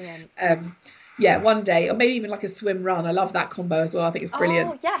 So, one day, or maybe even like a swim run. I love that combo as well. I think it's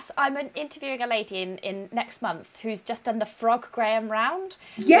brilliant. Oh yes, I'm interviewing a lady in next month who's just done the Frog Graham Round.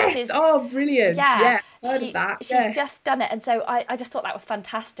 Yes. Brilliant. Yeah. Heard of that. She's just done it, and so I just thought that was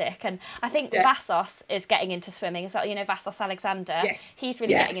fantastic. And I think Vassos is getting into swimming as well. You know, Vassos Alexander. Yeah. He's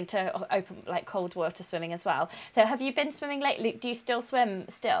really getting into open, like cold water swimming as well. So have you been swimming lately? Do you still swim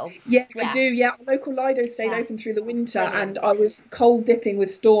still? Yeah, I do. Yeah, our local Lido stayed open through the winter, and I was cold dipping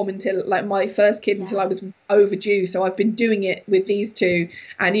with Storm until like my first kid until I was overdue. So I've been doing it with these 2,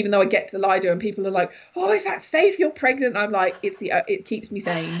 and even though I get to the Lido and people are like, "Oh, is that safe? You're pregnant?" I'm like, it keeps me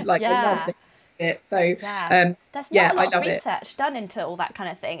sane. Like I love it. So there's not a lot of research done into all that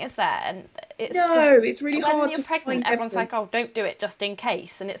kind of thing, is there? And it's really hard. When you're pregnant, everyone's like, "Oh, don't do it just in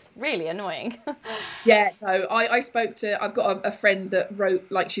case," and it's really annoying. I've got a friend that wrote,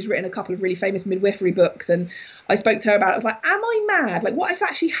 like, she's written a couple of really famous midwifery books, and I spoke to her about it. I was like, "Am I mad? Like, what is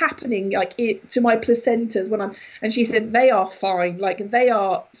actually happening? Like, to my placentas when I'm?" And she said, "They are fine. Like, they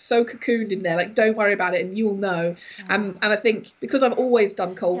are so cocooned in there. Like, don't worry about it, and you'll know." And I think because I've always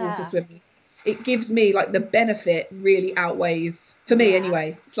done cold water swimming, it gives me like the benefit really outweighs, for me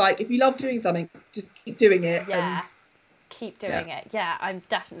anyway. It's like if you love doing something, just keep doing it. And keep doing it. Yeah, I'm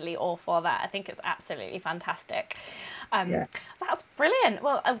definitely all for that. I think it's absolutely fantastic. That's brilliant.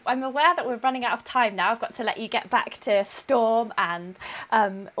 Well, I'm aware that we're running out of time now. I've got to let you get back to Storm and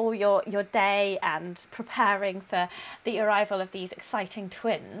all your day and preparing for the arrival of these exciting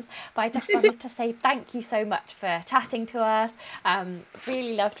twins. But I just wanted to say thank you so much for chatting to us.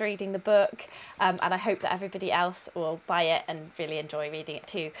 Really loved reading the book, and I hope that everybody else will buy it and really enjoy reading it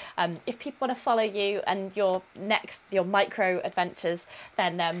too. If people want to follow you and your micro adventures,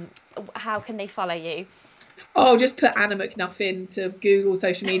 then how can they follow you? Oh, just put Anna McNuff into Google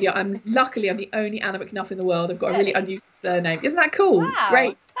social media. I'm the only Anna McNuff in the world. I've got a really unusual surname. Isn't that cool? Wow, it's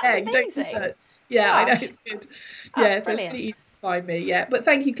great. That's you don't search. Yeah, I know, it's good. So it's really easy to find me. Yeah, but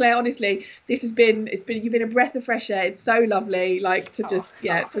thank you, Claire. Honestly, you've been a breath of fresh air. It's so lovely, like to just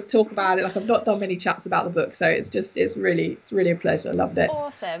to talk about it. Like I've not done many chats about the book, so it's really a pleasure. I loved it.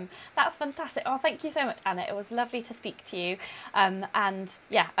 Awesome, that's fantastic. Oh, thank you so much, Anna. It was lovely to speak to you. And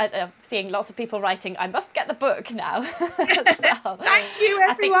seeing lots of people writing, I must get the book now. As well. Thank you,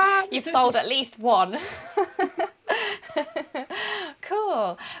 everyone. I think you've sold at least one.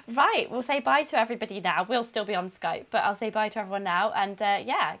 Cool. Right, we'll say bye to everybody now. We'll still be on Skype, but I'll say bye to everyone now, and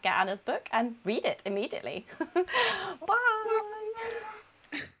get Anna's book and read it immediately. Bye.